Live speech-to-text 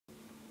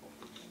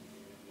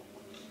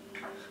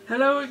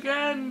Hello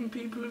again,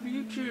 people of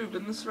YouTube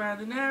and the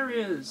surrounding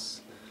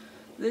areas.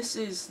 This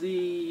is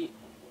the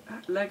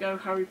LEGO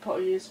Harry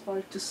Potter Years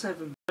 5 to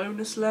 7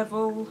 bonus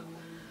level.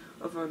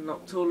 I've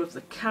unlocked all of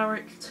the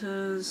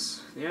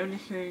characters. The only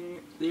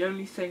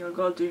thing I've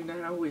got to do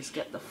now is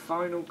get the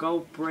final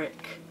gold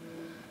brick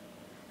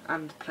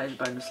and play the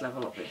bonus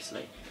level,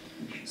 obviously.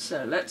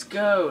 So let's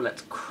go,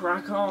 let's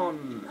crack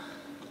on.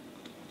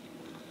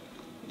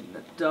 In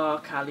the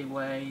dark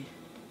alleyway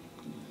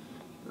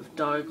of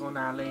Diagon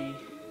Alley.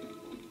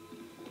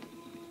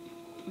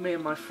 Me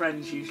and my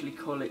friends usually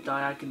call it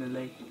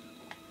Diagonally.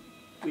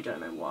 We don't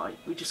know why,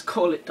 we just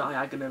call it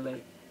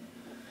Diagonally.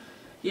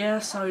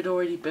 Yes, I'd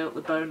already built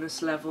the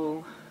bonus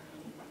level.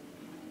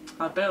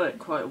 I built it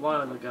quite a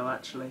while ago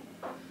actually.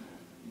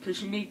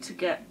 Because you need to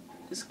get...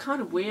 It's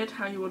kind of weird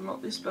how you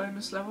unlock this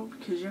bonus level,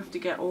 because you have to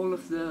get all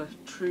of the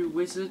true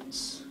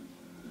wizards.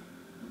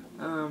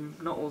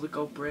 Not all the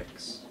gold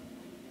bricks.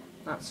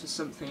 That's for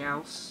something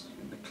else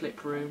in the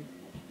clip room.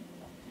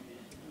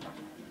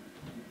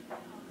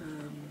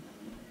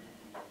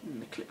 In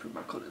the clip room,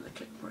 I call it the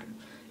clip room.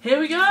 Here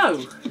we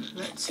go!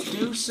 Let's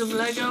do some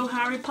LEGO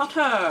Harry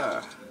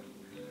Potter!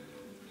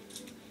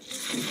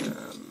 Is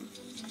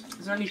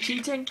there any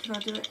cheating? Can I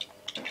do it?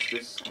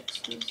 Extras?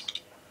 Extras?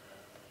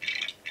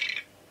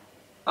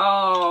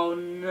 Oh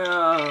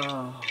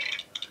no!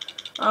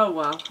 Oh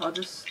well, I'll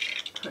just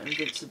put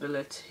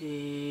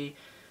invincibility,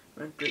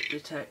 red brick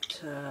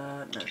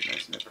detector. No,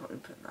 there's no point in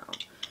putting that on.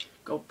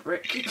 Gold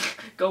brick,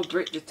 gold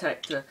brick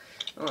detector.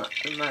 Alright,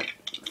 and that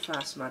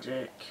fast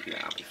magic. Yeah,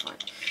 I'll be fine.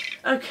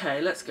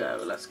 Okay, let's go.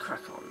 Let's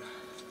crack on.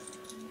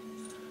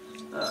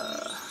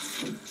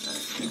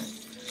 Okay.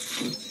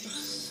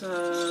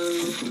 So,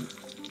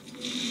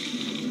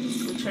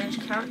 can we change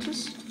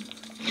characters?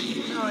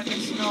 No, I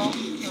guess not.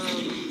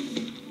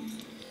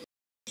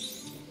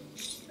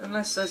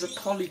 Unless there's a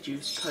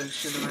Polyjuice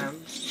potion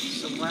around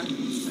somewhere.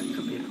 There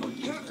could be a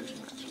Polyjuice potion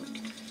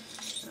actually.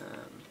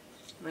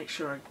 Make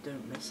sure I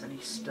don't miss any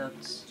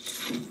studs.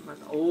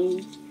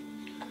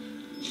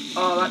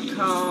 Oh, that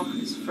car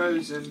is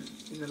frozen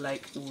in the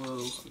lake.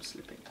 Whoa, I'm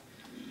slipping.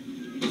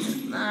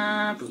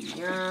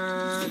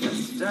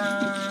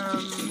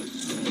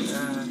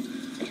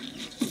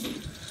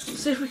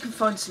 See if we can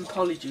find some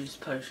Polyjuice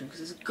potion, because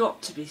there's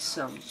got to be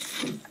some.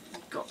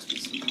 Got to be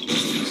some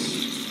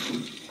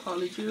Polyjuice.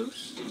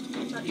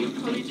 Polyjuice? Is that you,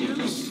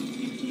 Polyjuice?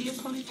 You here,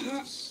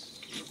 Polyjuice?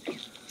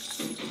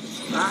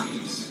 That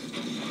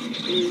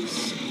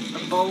is a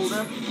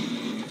boulder.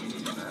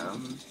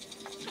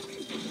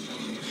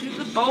 Shoot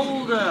the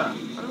boulder! I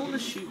don't want to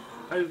shoot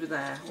over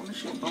there. I want to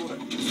shoot boulder.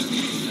 Okay.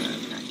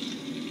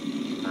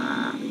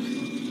 Back.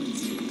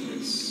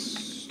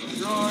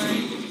 Destroy.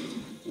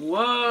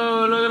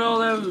 Whoa, look at all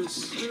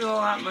those. Look at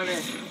all that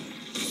money.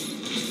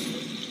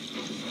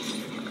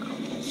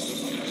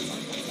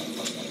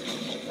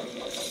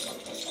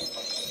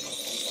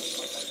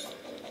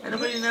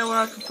 Anybody know where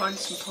I can find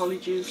some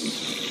Polyjuice?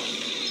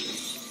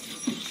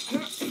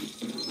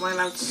 Am I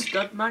allowed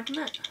stud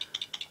magnet?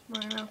 Am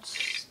I allowed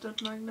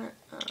stud magnet?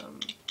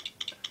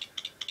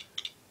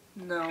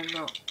 No, I'm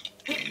not.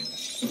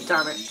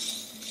 Damn it.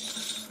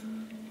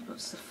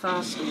 That's the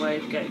faster way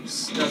of getting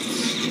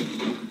studs.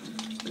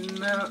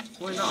 No,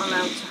 we're not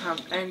allowed to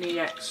have any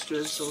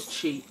extras or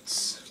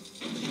cheats.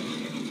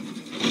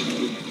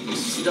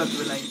 Stud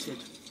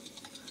related.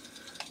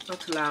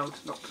 Not allowed,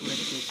 not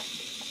permitted.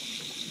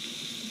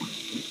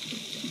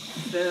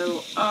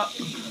 Fill up.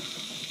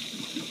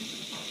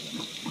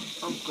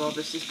 Oh god,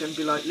 this is going to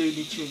be like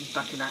Looney Tunes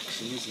back in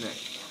action, isn't it?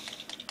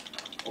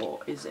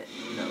 Or is it?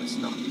 No, it's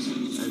not.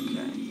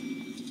 Okay.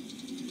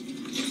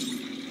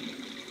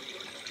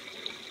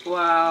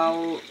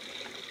 Well,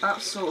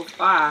 that's sort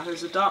of...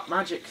 there's a dark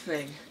magic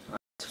thing. I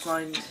need to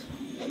find...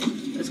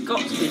 There's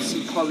got to be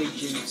some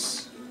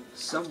Polyjuice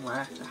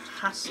somewhere. There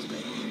has to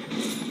be.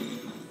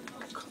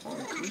 Come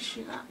on, can we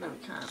shoot that? No, we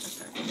can't.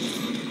 Okay.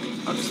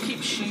 I'll just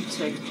keep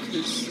shooting,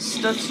 because the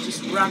studs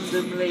just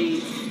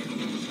randomly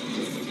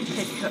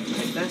pick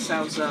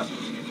themselves up.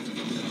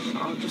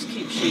 I'll just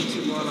keep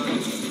shooting while I...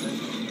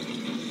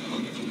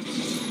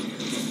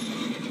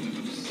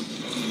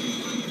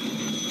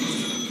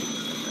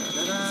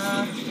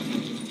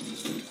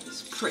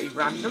 It's pretty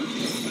random.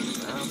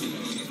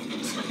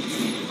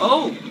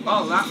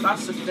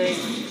 That's the thing.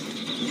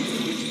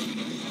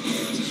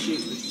 To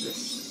shoot with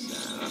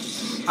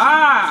this.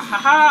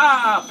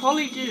 Haha!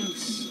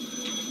 Polyjuice!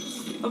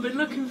 I've been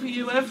looking for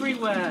you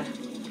everywhere.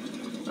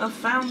 I've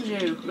found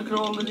you. Look at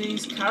all of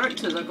these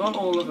characters. I got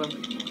all of them.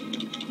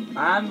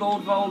 And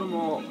Lord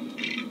Voldemort.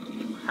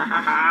 Ha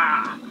ha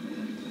ha!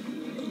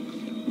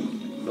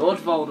 Lord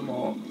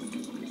Voldemort.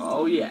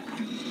 Oh yeah.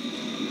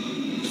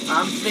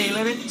 I'm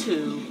feeling it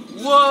too.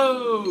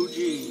 Whoa,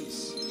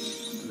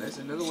 jeez. And there's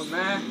another one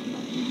there.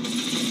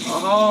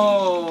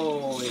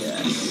 Oh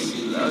yes.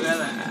 Look at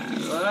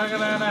that. Look at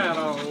that.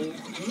 Oh.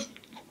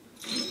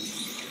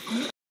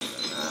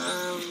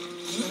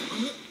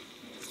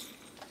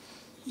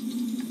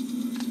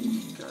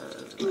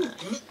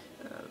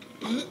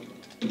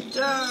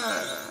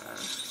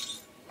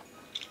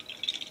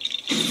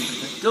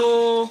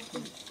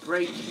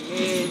 breaking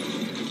in,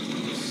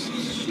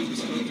 just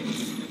shooting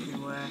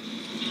everywhere.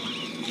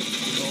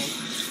 It's all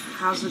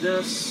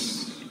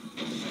hazardous.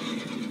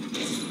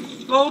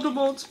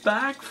 Voldemort's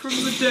back from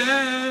the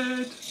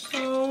dead.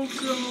 Oh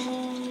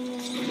god.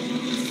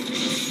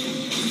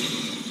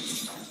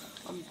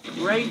 I'm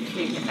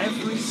breaking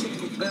every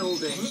single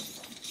building.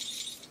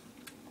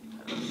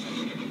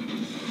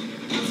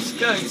 Let's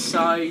go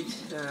inside.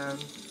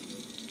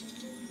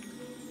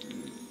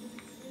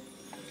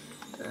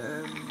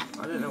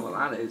 I don't know what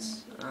that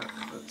is.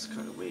 That's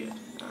kind of weird.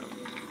 Let's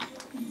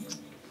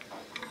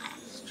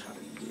try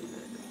and do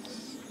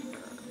this.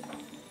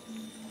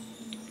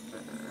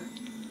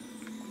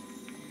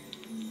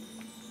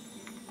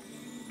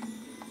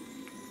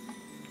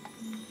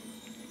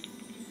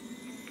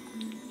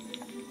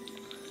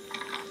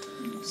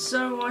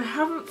 So I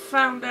haven't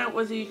found out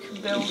whether you can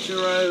build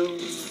your own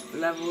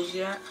levels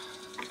yet.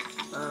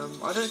 I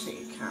don't think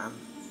you can,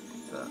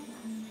 but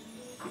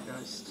it'd be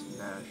nice to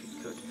know if you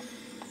could.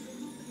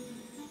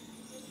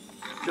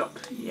 Drop,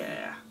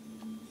 yeah.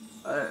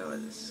 I don't know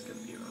whether this is going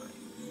to be right.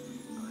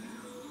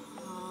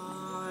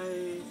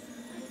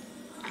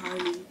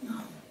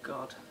 Oh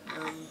god.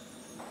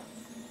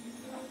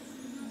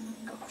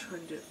 Gotta try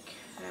and do it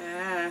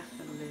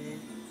carefully.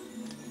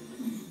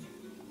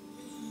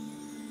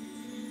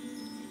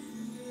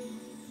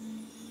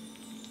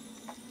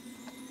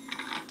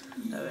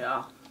 There we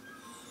are.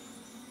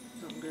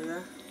 Doesn't go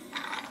there.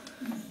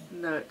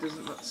 No, it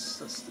doesn't.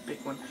 That's the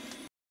big one.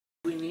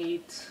 We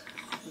need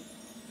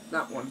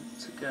that one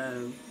to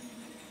go.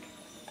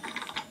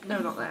 No,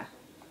 not there.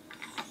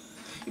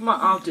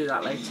 I'll do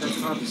that later.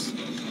 I'll just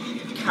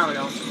carry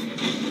on.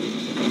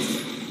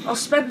 I'll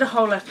spend a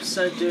whole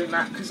episode doing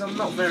that because I'm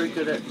not very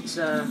good at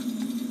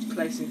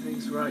placing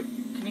things right.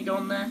 Can you go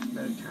on there?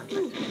 No, you can't.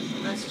 Okay.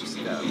 Let's just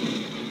go.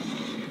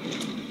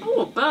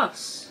 Oh, a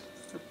bus.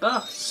 A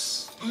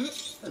bus.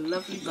 A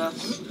lovely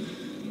bus.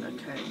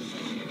 Okay.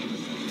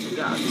 Do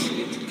that. I just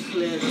need to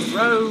clear the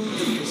road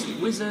of this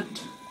wizard.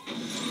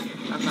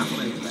 And that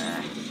one over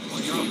there. Why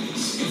not?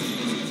 Just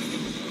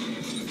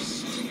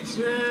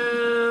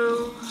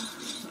do.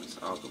 That's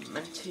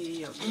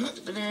Argumenti. I'll do that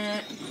in a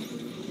minute.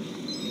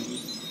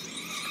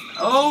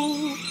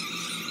 Oh!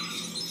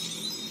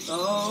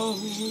 Oh!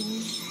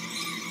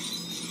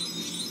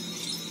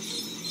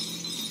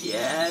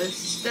 Yeah, this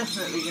is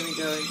definitely going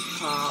to go in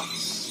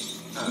parts.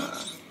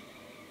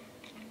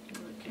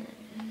 Okay.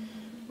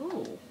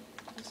 Oh.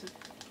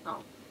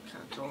 Oh,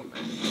 can't go on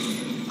there.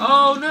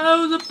 Oh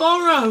no, the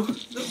burrow!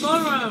 The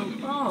burrow!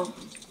 Oh.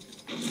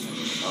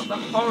 Oh, the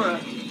horror.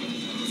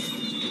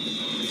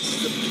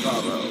 It's the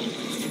burrow.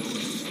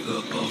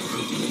 The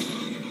burrow.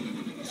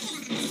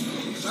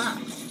 What's that?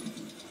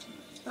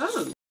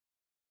 Oh.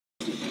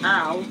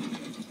 Ow.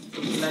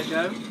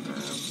 Lego.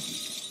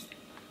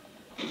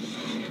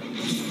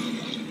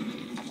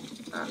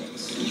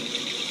 That's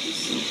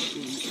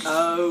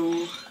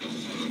oh.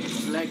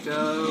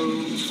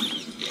 Lego.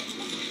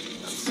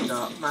 That's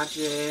dark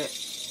magic.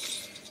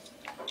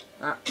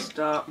 That's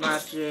dark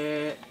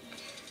magic.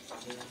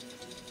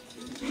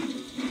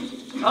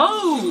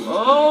 Oh!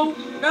 Oh!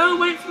 No,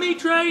 wait for me,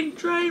 train!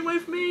 Train,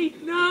 wait for me!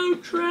 No,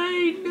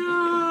 train,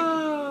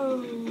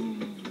 no!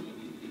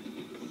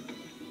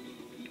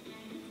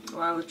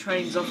 Well, the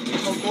train's off to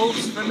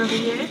Hogwarts for another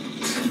year.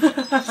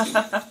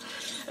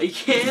 A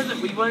year that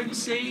we won't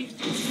see.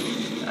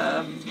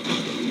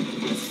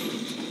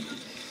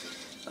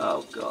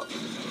 Oh god.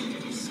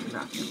 It's gonna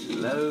have to be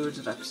loads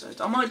of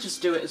episodes. I might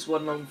just do it as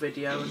one long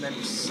video and then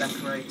just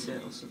separate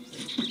it or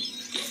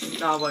something.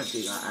 No, I won't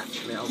do that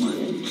actually, I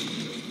won't.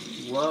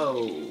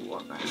 Whoa,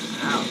 what the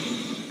hell?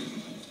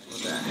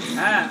 What the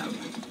hell?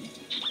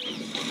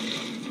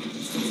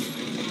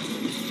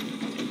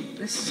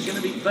 This is going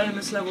to be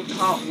bonus level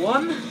part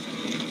 1.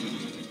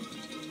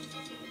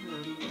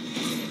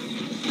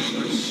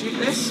 Let's shoot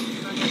this.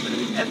 Can I get rid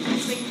of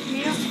everything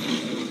here?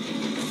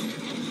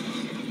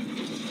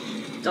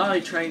 Die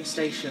train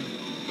station.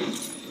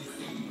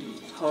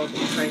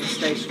 Horrible train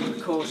station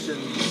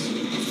precautions.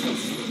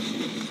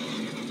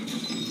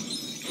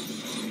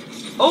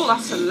 Oh,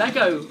 that's a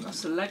Lego.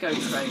 That's a Lego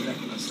trailer.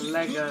 That's a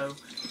Lego.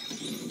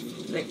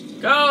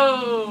 Let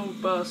go,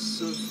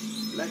 bus of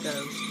Lego.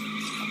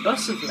 A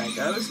bus of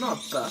Lego? It's not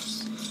a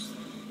bus.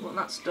 Well,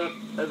 that's done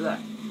over there.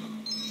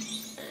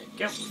 There you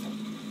go.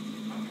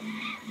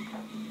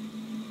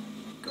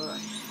 God, I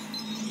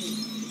hate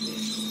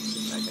vehicles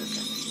in Lego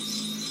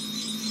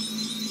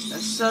games. They're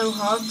so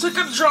hard to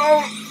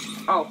control.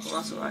 Oh, well,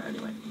 that's alright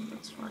anyway.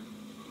 That's fine.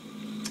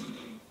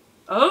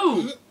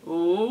 Oh!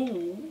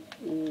 Oh!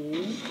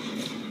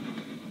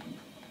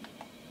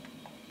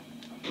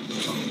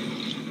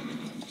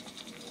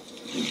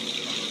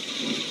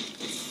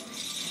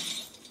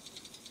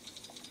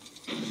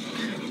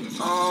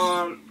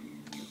 Oh!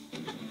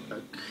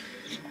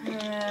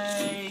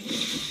 Okay.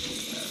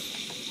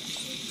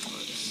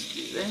 Let's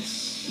do this.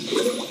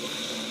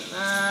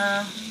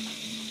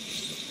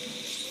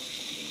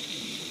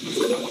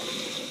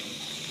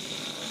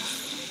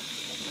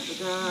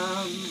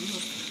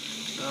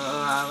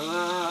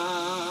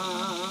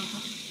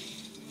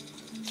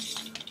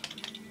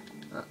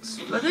 That's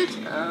flooded.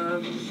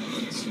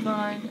 That's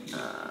fine.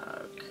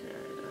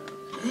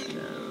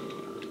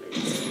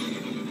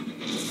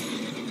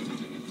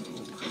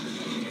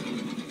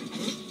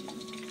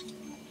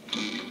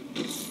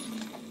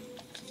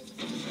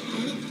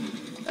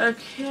 Okay.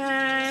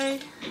 Okay.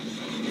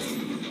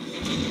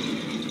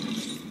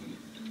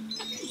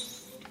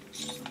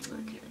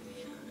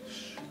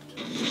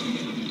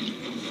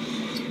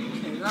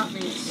 Okay, that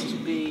needs to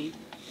be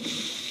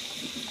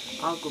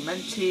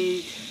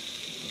augmented.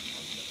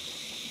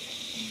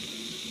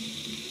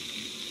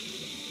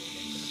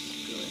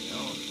 What's going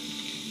on?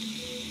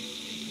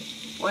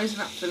 Why isn't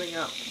that filling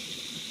up?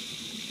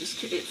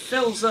 It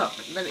fills up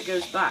and then it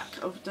goes back.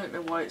 I don't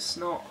know why it's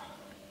not.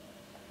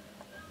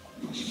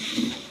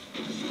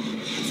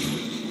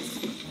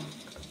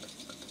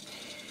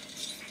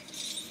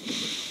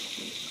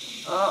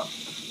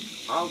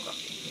 Oh God.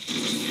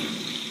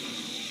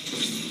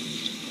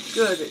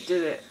 Good, it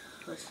did it,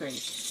 I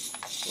think.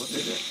 Or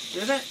did it?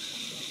 Did it?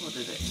 Or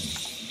did it?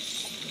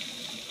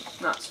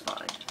 That's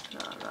fine. No,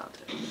 that'll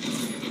do.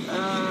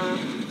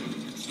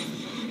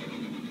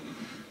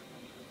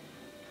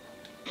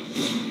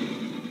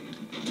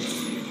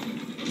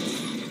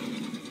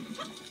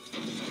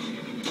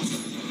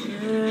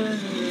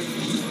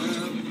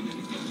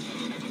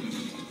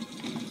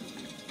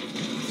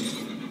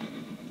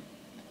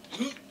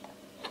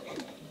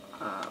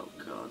 Oh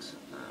God.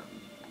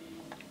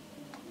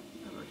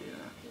 How do I do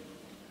that?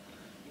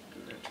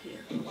 Go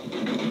here.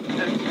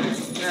 Okay,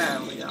 there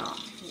we are.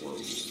 Whoa.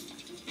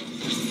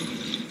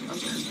 I'm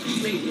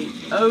completely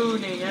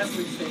owning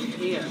everything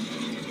here.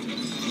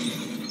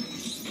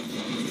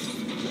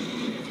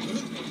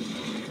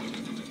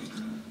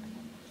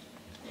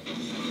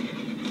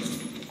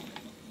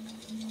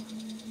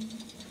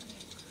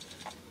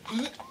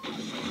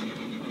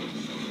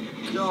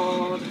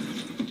 God.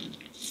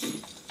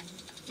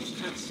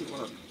 Can't see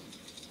what I'm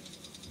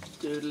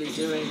doodly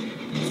doing.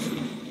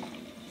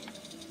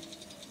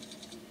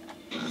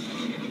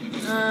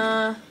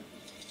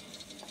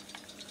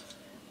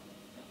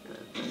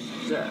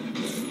 There. Is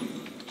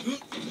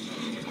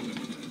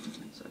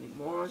there any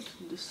more I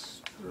can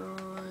destroy?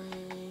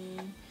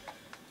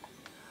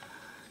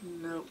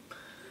 Nope.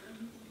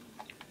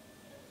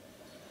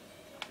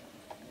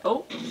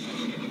 Oh!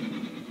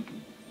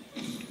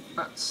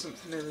 That's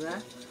something over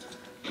there.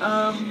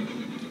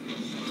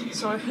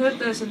 So I heard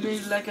there's a new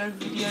Lego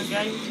video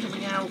game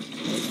coming out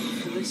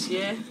for this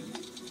year,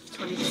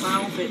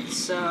 2012.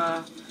 It's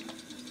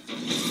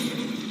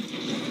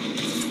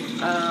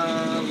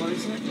what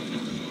is it?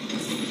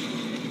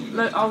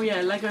 Oh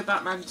yeah, Lego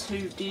Batman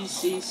 2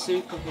 DC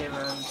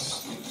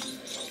Superheroes.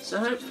 So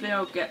hopefully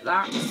I'll get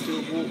that and do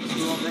a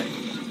walkthrough of it.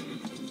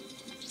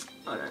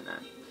 I don't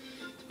know.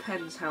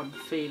 Depends how I'm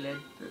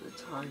feeling at the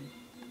time.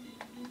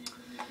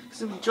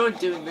 Because I've enjoyed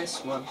doing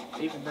this one,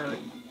 even though it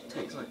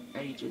takes like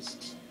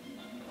ages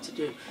to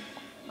do.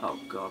 Oh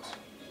God.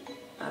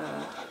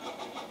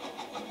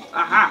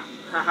 Aha!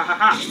 Ha ha ha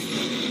ha!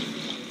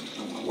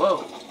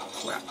 Whoa!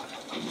 Crap.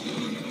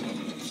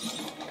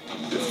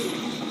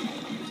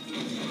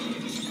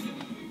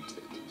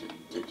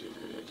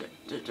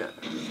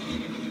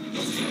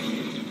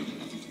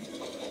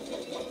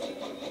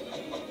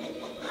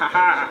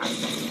 Haha!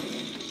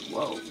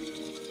 Whoa.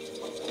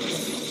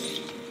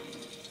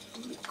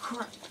 Holy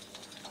crap.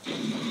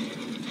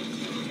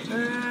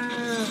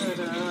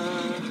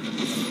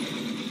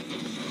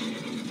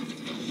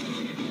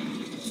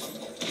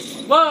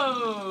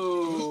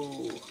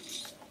 Whoa!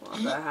 What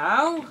the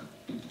hell?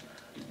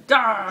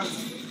 Duh!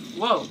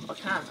 Whoa, I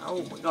can't.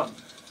 Oh my God.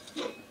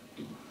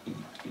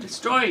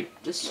 Destroy!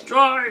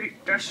 Destroy!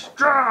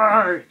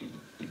 Destroy!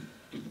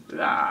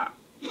 Blah,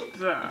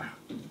 blah,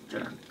 da,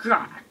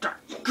 ga, da,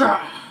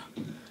 ga.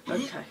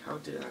 Okay, I'll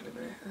do that in a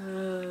minute.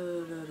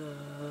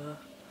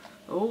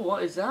 Oh,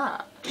 what is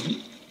that?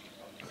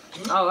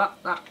 Oh,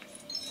 that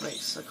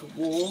makes like a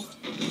wall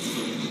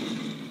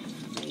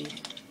for me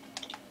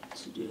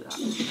to do that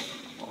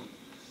on.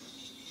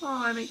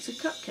 Oh, it makes a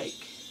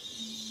cupcake.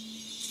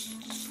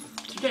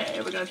 Today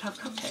we're going to have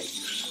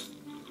cupcakes.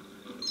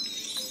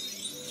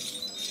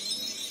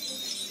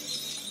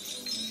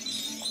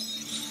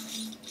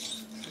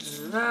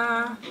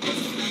 There.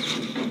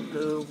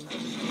 Boom.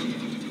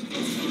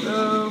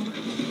 Boom.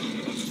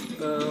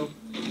 Boom.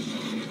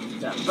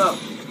 Yeah, boom.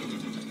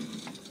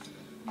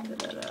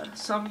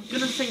 So I'm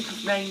gonna think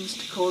of names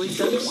to call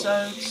these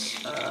episodes.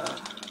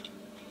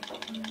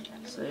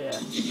 So yeah.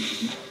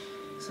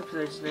 This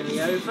episode's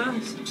nearly over.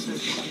 This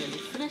episode's nearly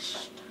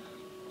finished.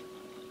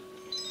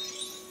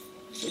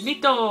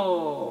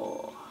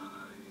 Finito!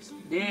 It's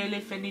nearly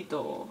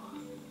finito.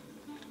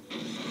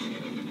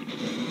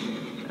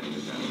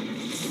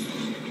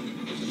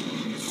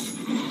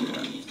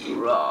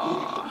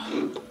 Raw.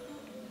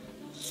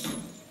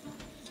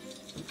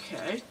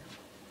 Okay.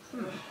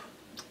 Don't know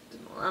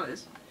what that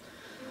is.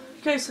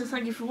 Okay, so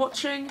thank you for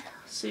watching.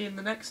 See you in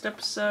the next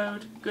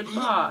episode.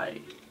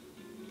 Goodbye.